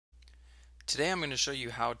Today I'm going to show you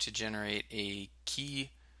how to generate a key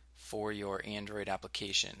for your Android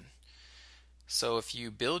application. So if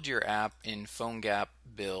you build your app in Phonegap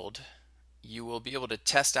Build, you will be able to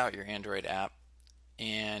test out your Android app,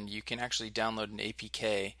 and you can actually download an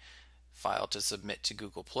APK file to submit to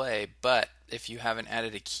Google Play, but if you haven't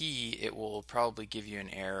added a key, it will probably give you an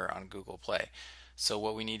error on Google Play. So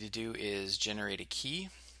what we need to do is generate a key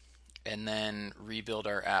and then rebuild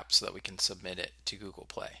our app so that we can submit it to Google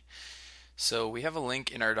Play. So we have a link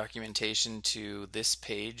in our documentation to this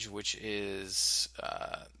page, which is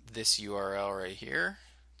this URL right here.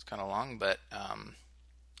 It's kind of long, but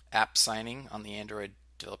app signing on the Android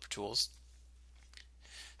developer tools.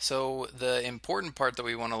 So the important part that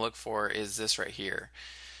we want to look for is this right here.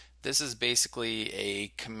 This is basically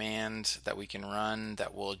a command that we can run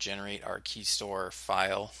that will generate our Keystore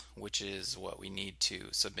file, which is what we need to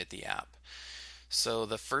submit the app. So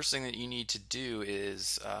the first thing that you need to do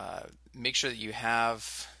is make sure that you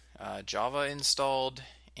have Java installed,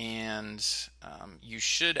 and you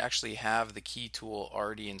should actually have the key tool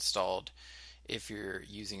already installed if you're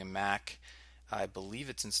using a Mac. I believe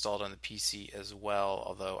it's installed on the PC as well,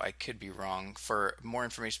 although I could be wrong. For more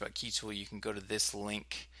information about key tool, you can go to this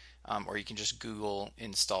link, or you can just Google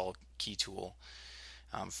install key tool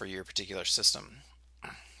for your particular system.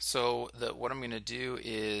 So what I'm going to do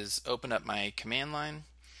is open up my command line,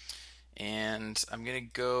 and I'm going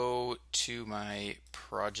to go to my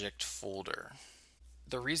project folder.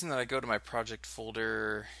 The reason that I go to my project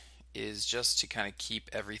folder is just to kind of keep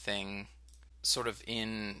everything sort of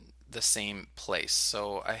in the same place.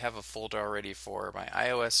 So I have a folder already for my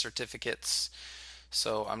iOS certificates,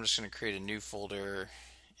 so I'm just going to create a new folder,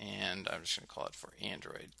 and I'm just going to call it for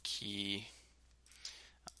Android key.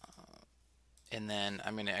 And then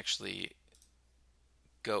I'm going to actually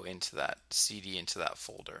go into that CD, into that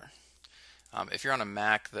folder. If you're on a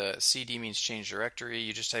Mac, the CD means change directory.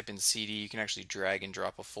 You just type in CD. You can actually drag and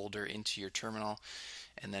drop a folder into your terminal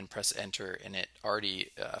and then press enter, and it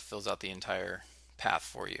already fills out the entire path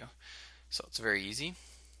for you. So it's very easy.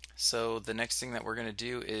 So the next thing that we're going to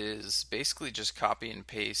do is basically just copy and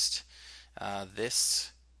paste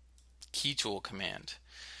this key tool command.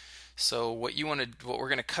 So what we're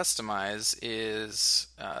going to customize is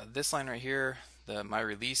this line right here, my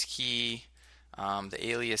release key, the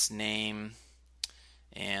alias name,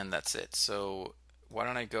 and that's it. So why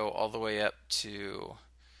don't I go all the way up to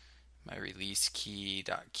my release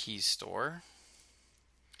key.keystore.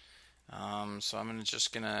 So I'm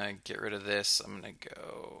just gonna get rid of this. I'm gonna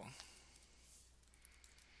go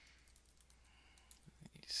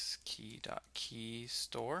release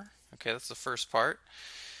key.keystore. Okay, that's the first part.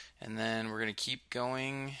 And then we're going to keep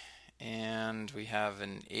going, and we have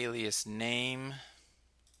an alias name.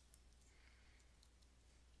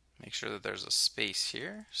 Make sure that there's a space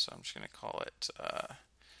here, so I'm just going to call it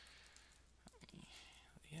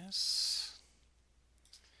alias.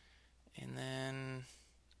 And then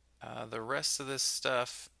the rest of this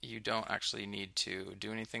stuff you don't actually need to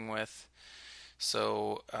do anything with.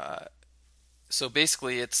 So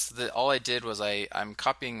basically, all I did was I'm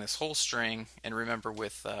copying this whole string, and remember,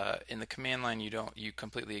 with in the command line you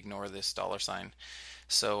completely ignore this $sign.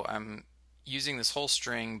 So I'm using this whole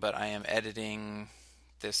string, but I am editing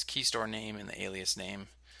this Keystore name and the alias name,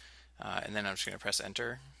 and then I'm just going to press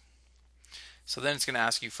enter. So then it's going to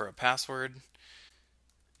ask you for a password,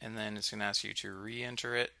 and then it's going to ask you to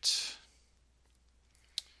re-enter it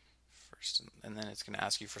first, and then it's going to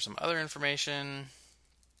ask you for some other information.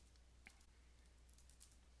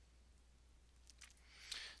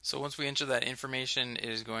 So once we enter that information, it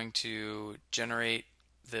is going to generate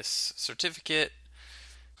this certificate,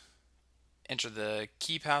 enter the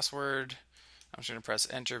key password. I'm just going to press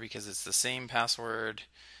enter because it's the same password,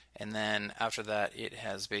 and then after that it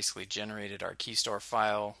has basically generated our Keystore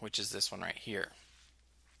file, which is this one right here.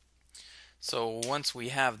 So once we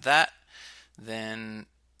have that, then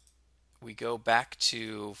we go back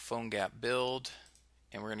to Phonegap Build,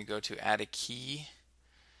 and we're going to go to add a key.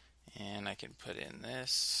 And I can put in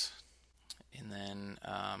this, and then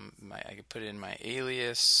I can put in my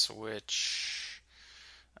alias, which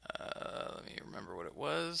let me remember what it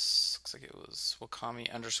was. Looks like it was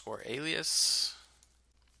wakami_alias,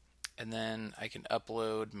 and then I can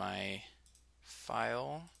upload my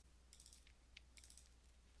file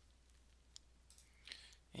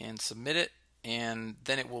and submit it, and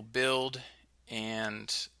then it will build,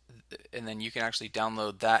 and then you can actually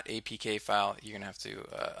download that APK file. You're going to have to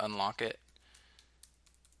unlock it,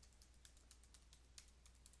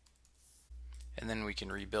 and then we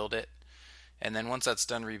can rebuild it. And then once that's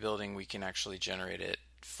done rebuilding, we can actually generate it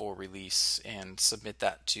for release and submit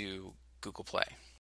that to Google Play.